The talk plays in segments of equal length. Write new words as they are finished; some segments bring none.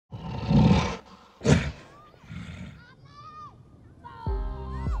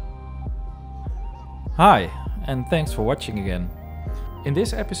Hi, and thanks for watching again. In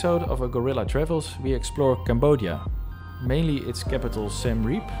this episode of A Gorilla Travels, we explore Cambodia, mainly its capital Siem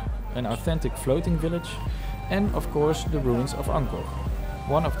Reap, an authentic floating village, and of course the ruins of Angkor,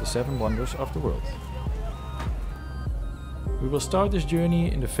 one of the 7 wonders of the world. We will start this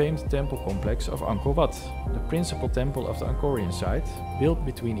journey in the famed temple complex of Angkor Wat, the principal temple of the Angkorian site, built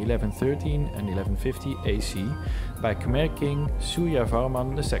between 1113 and 1150 AC by Khmer King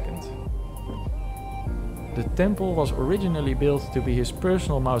Suryavarman II. The temple was originally built to be his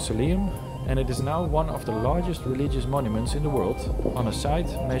personal mausoleum, and it is now one of the largest religious monuments in the world, on a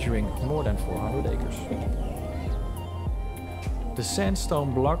site measuring more than 400 acres. The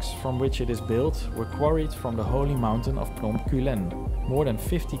sandstone blocks from which it is built were quarried from the holy mountain of Prohm, more than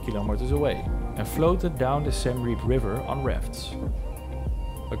 50 kilometers away, and floated down the Siem Reap river on rafts.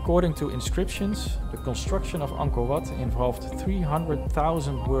 According to inscriptions, the construction of Angkor Wat involved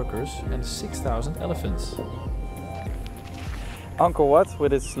 300,000 workers and 6,000 elephants. Angkor Wat,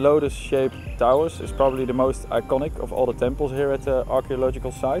 with its lotus-shaped towers, is probably the most iconic of all the temples here at the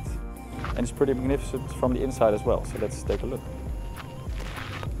archaeological site, and it's pretty magnificent from the inside as well, so let's take a look.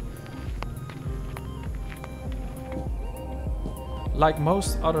 Like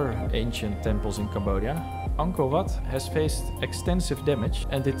most other ancient temples in Cambodia, Angkor Wat has faced extensive damage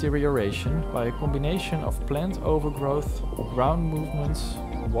and deterioration by a combination of plant overgrowth, ground movements,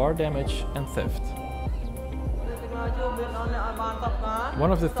 war damage and theft.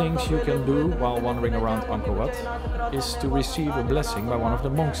 One of the things you can do while wandering around Angkor Wat is to receive a blessing by one of the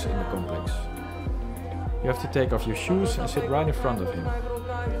monks in the complex. You have to take off your shoes and sit right in front of him.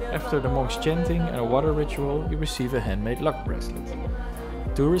 After the monk's chanting and a water ritual, you receive a handmade luck bracelet.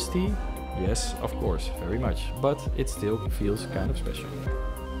 Touristy? Yes, of course, very much, but it still feels kind of special.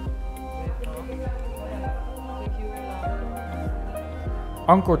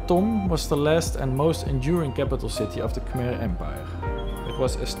 Angkor Thom was the last and most enduring capital city of the Khmer Empire. It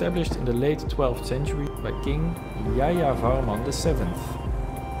was established in the late 12th century by King Suryavarman VII.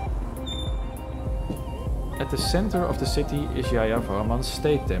 At the center of the city is Suryavarman's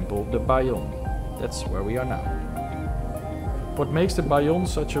state temple, the Bayon. That's where we are now. What makes the Bayon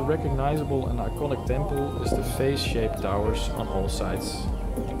such a recognizable and iconic temple is the face-shaped towers on all sides.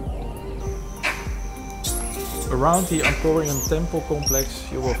 Around the Angkorian temple complex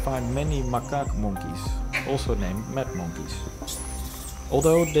you will find many macaque monkeys, also named mad monkeys.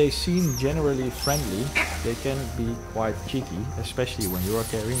 Although they seem generally friendly, they can be quite cheeky, especially when you are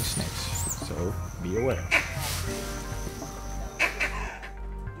carrying snacks, so be aware.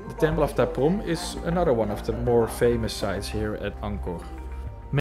 The Temple of Prohm is another one of the more famous sites here at Angkor.